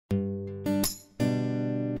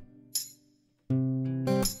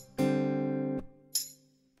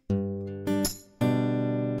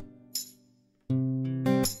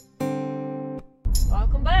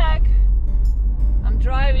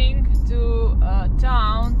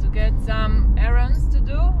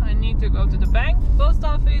go to the bank, post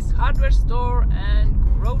office, hardware store and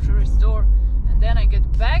grocery store, and then I get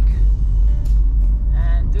back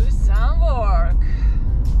and do some work.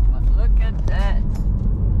 But look at that.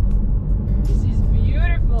 This is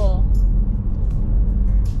beautiful.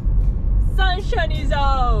 Sunshine is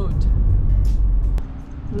out.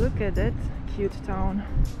 Look at that cute town.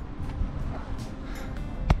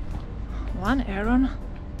 One errand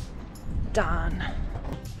done.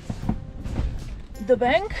 The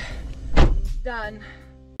bank done.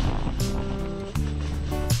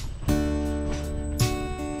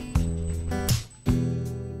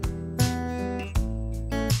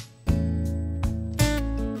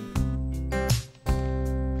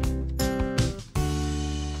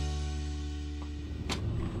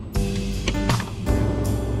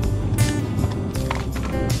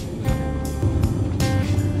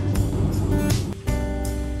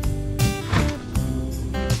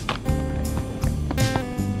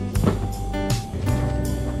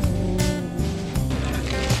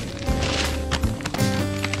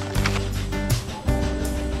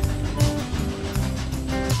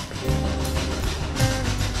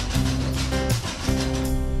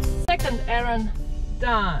 Errand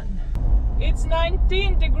done. It's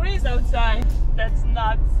 19 degrees outside. That's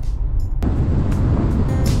nuts.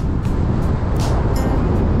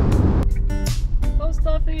 Post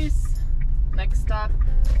office. Next stop.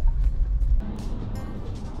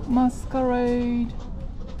 Masquerade.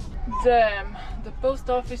 Damn, the post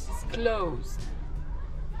office is closed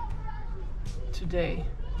today.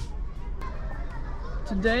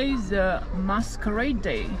 Today is a masquerade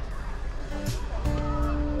day.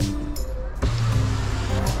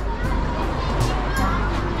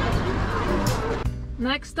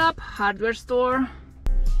 Next up, hardware store.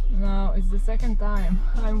 Now it's the second time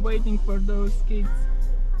I'm waiting for those kids.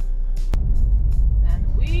 And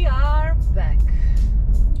we are back.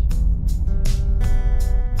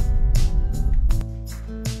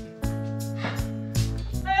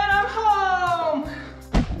 And I'm home!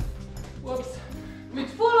 Whoops. With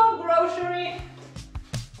full of grocery.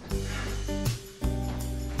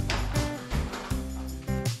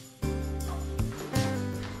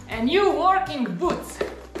 And new working boots.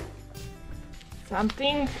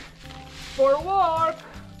 Something for work.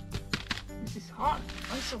 This is hard.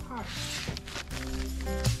 Why so hard?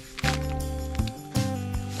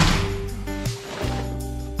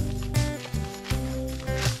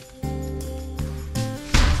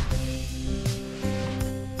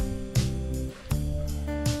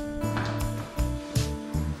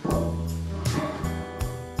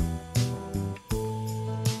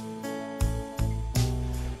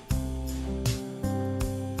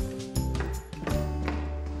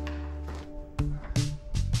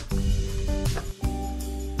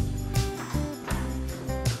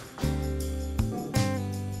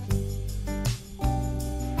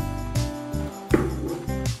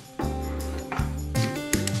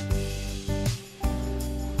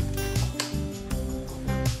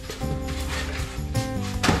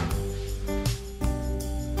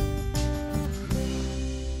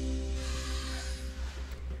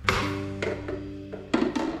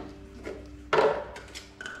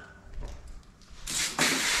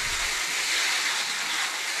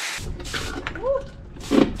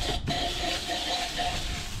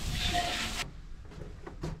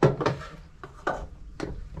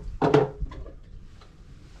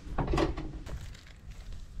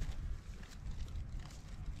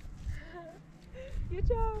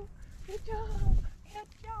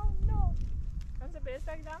 No. Kan ze best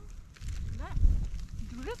gedaan? Nee.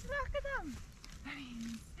 Doe dat graag gedaan.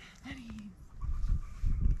 Erin.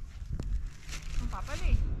 Van papa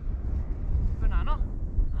die. Banana.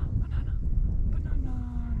 Banana.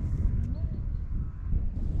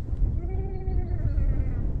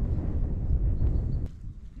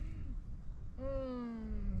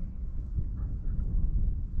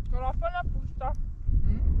 Garrafa pusta.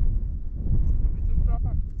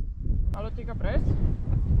 Halo tiga pres?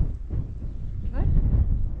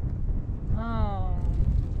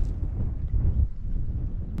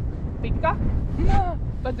 Picca?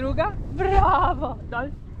 Подруга? Браво!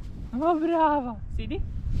 Дальше. О, браво! Сиди?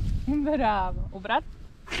 Браво! Убрат?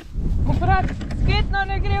 Убрат! Скитно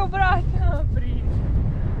не гре убрат! Привет!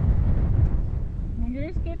 Не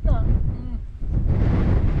гре скитно!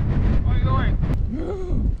 Ой!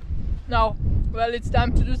 Now, well, it's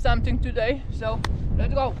time to do something today, so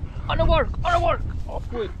let's go! On the work! Oh,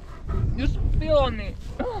 quick! You spill on me!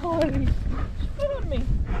 Holy! Spill on me!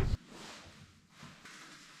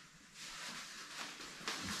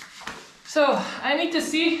 So, I need to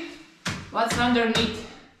see what's underneath.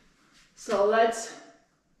 So let's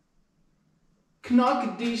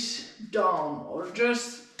knock this down or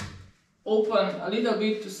just open a little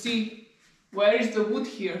bit to see where is the wood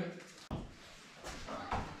here.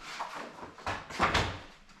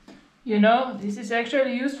 You know, this is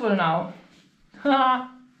actually useful now.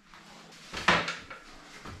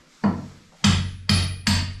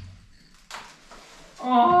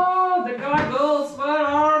 Oh, the goggles! Where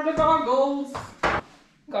are the goggles?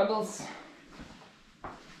 Goggles.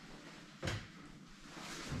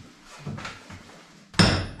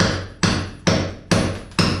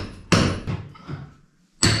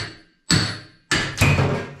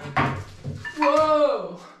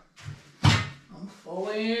 Whoa! I'm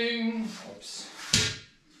falling. Oops.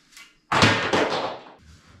 Oh,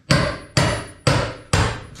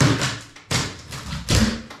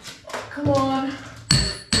 come on.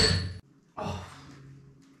 Oh.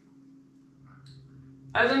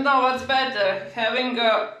 I don't know what's better, having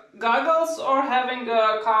goggles or having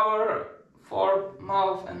a cover for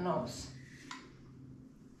mouth and nose.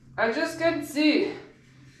 I just can't see.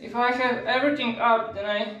 If I have everything up, then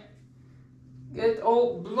I get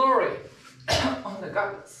all blurry on the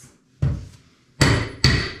goggles.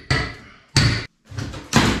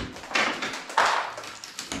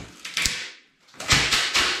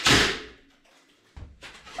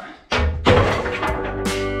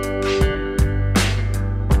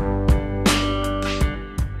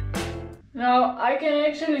 Now I can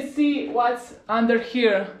actually see what's under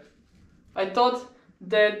here. I thought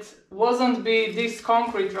that wasn't be this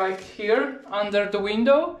concrete right here under the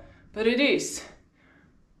window, but it is.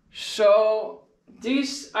 So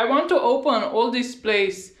this, I want to open all this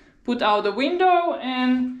place, put out the window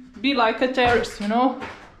and be like a terrace, you know?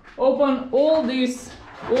 Open all this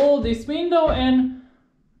window and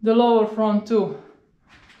the lower front too.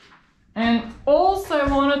 And also I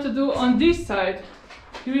wanted to do on this side.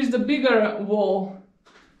 Here is the bigger wall.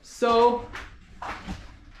 So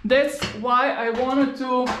that's why I wanted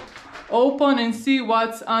to open and see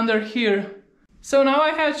what's under here. So now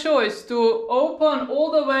I had choice to open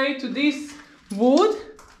all the way to this wood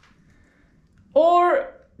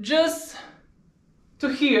or just to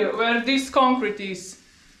here where this concrete is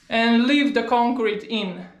and leave the concrete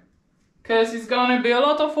in, because it's gonna be a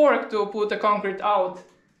lot of work to put the concrete out.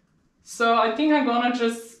 So I think I'm gonna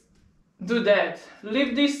just do that,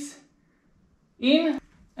 leave this in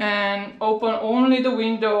and open only the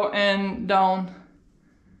window and down.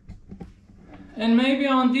 And maybe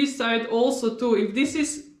on this side also too. If this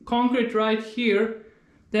is concrete right here,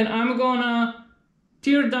 then I'm gonna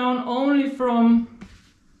tear down only from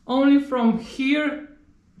here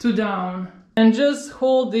to down and just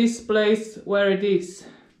hold this place where it is.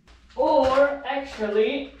 Or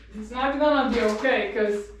actually it's not gonna be okay,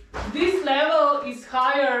 because this level is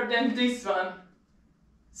higher than this one.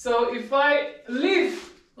 So if I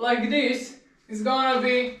leave like this, it's gonna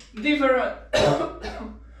be different.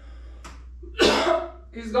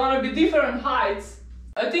 It's gonna be different heights.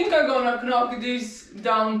 I think I'm gonna knock this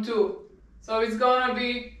down too. So it's gonna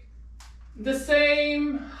be the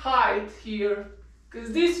same height here,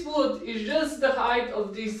 because this wood is just the height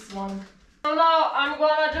of this one. So now I'm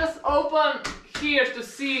gonna just open here to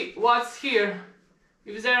see what's here.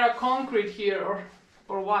 If there are concrete here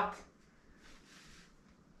or what.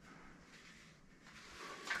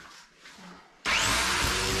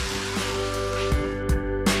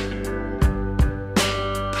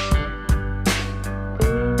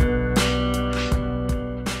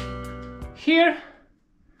 Here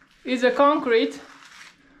is a concrete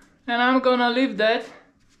and I'm gonna leave that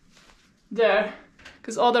there,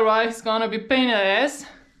 because otherwise it's gonna be pain in the ass.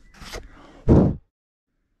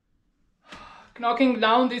 Knocking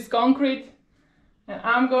down this concrete, and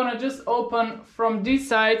I'm gonna just open from this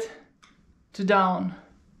side to down.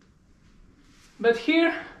 But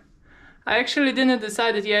here I actually didn't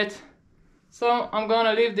decide it yet, so I'm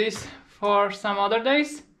gonna leave this for some other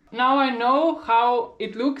days. Now I know how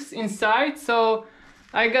it looks inside, so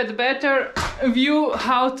I got better view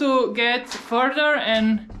how to get further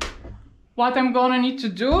and what I'm gonna need to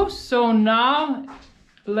do. So now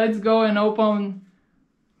let's go and open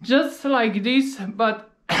just like this, but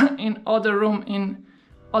in other room, in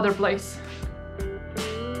other place.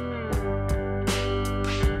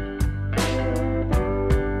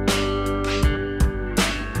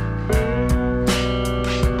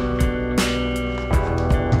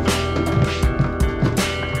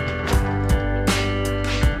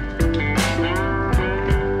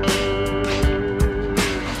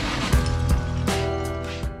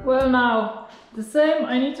 Well, now the same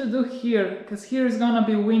I need to do here, because here is gonna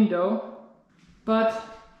be window, but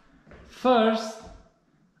first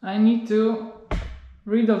I need to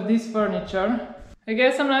rid of this furniture. I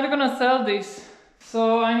guess I'm not gonna sell this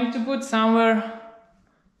So I need to put somewhere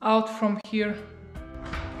out from here.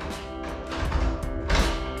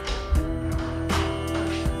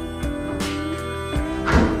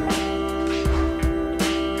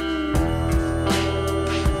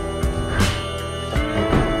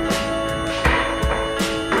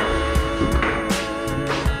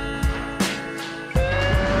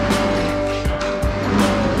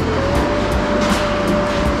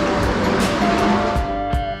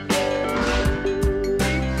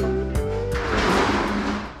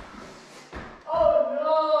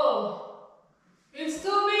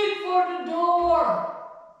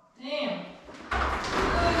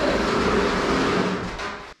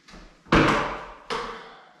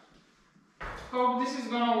 Hope this is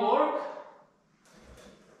gonna work.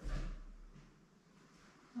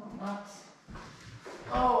 Oh, not.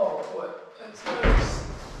 Oh, what? That's nice.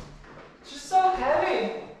 It's just so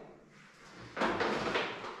heavy.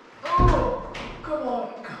 Oh, come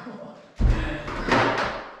on, come on.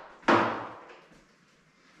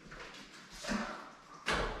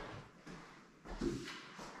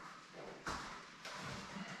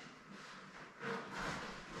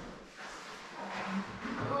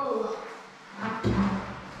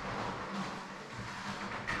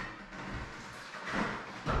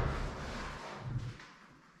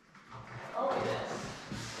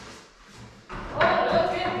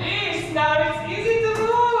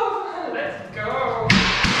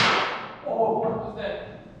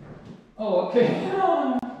 Okay. Come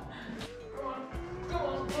on, let's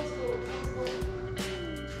go.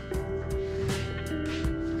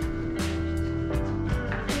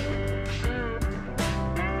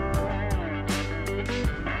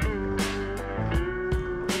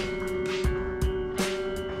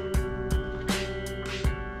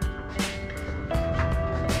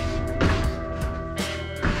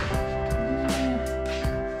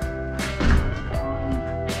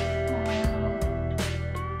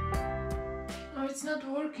 It's not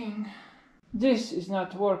working. This is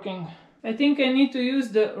not working. I think I need to use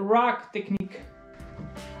the rock technique.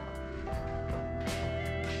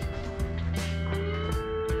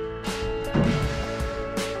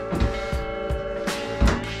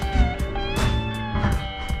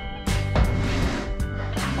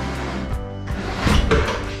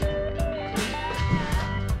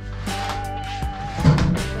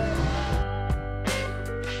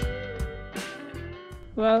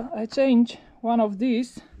 Well, I changed one of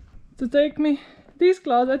these to take me this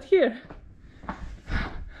closet here.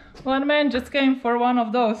 One man just came for one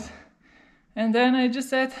of those, and then I just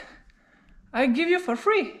said, I give you for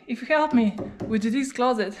free if you help me with this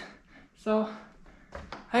closet. So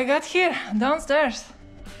I got here downstairs.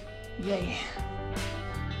 Yay.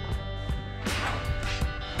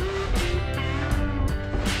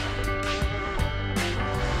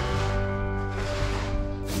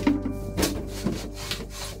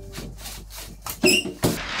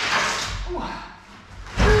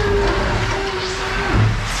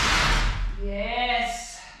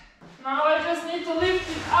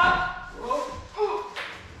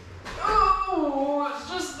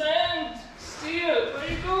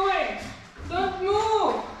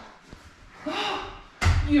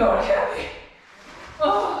 You're heavy.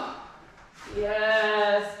 Oh,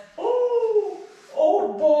 yes. Oh,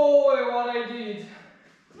 oh boy, what I did.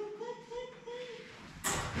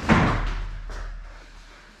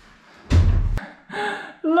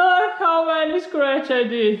 Look how many scratch I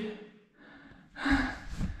did.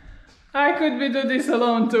 I could be do this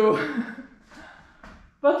alone too.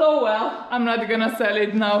 But oh well, I'm not gonna sell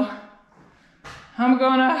it now. I'm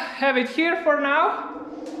gonna have it here for now.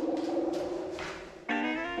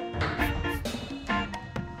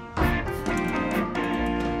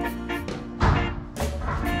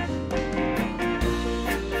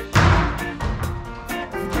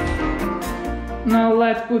 Now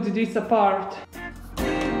let's put this apart.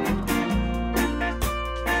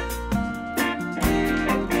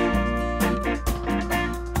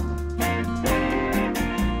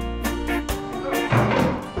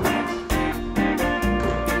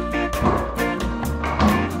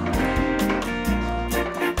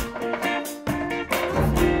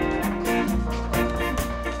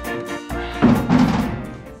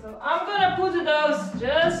 So I'm gonna put those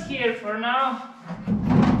just here for now.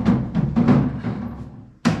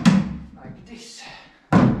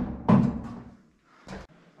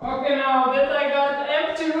 Okay, now that I got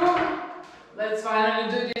empty room, let's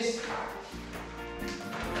finally do this.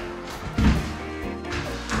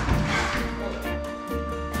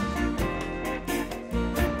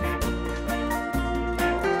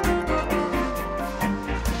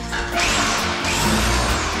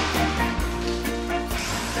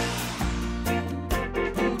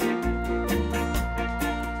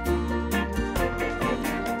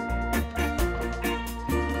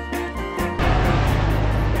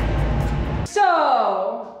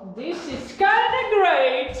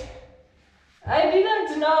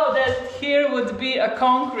 here would be a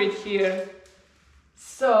concrete here.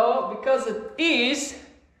 So, because it is,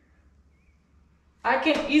 I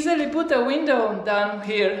can easily put a window down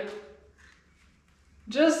here.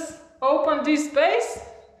 Just open this space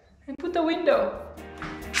and put a window.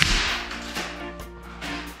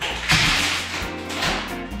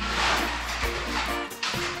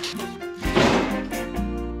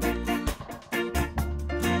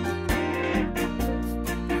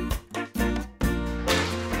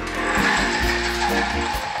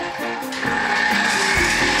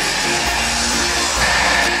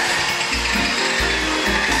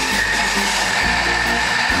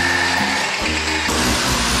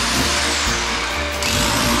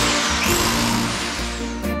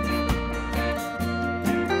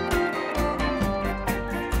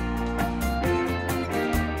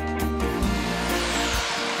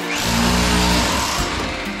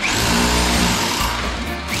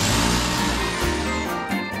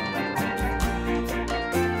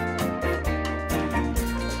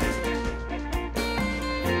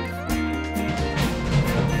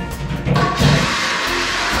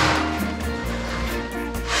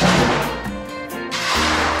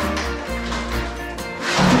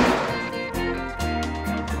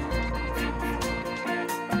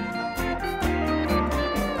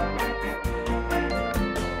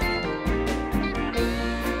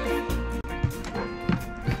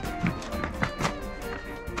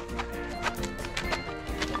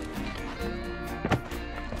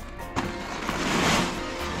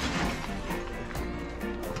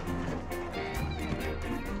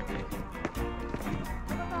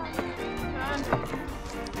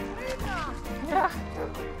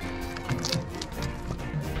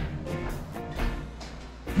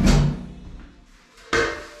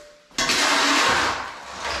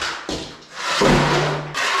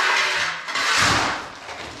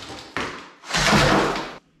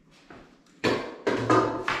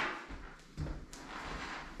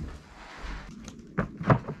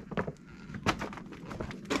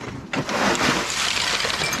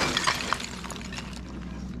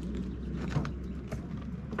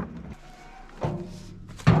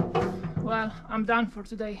 Well, I'm done for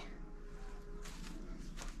today.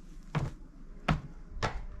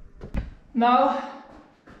 Now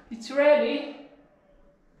it's ready.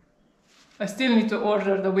 I still need to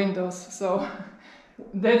order the windows, so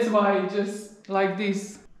that's why just like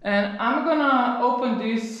this. And I'm gonna open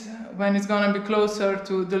this when it's gonna be closer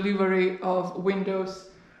to delivery of windows.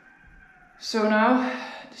 So now,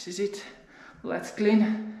 this is it. Let's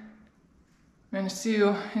clean. And see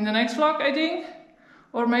you in the next vlog, I think.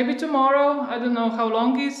 Or maybe tomorrow. I don't know how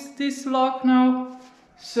long is this vlog now.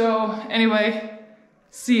 So anyway,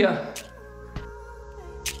 see ya.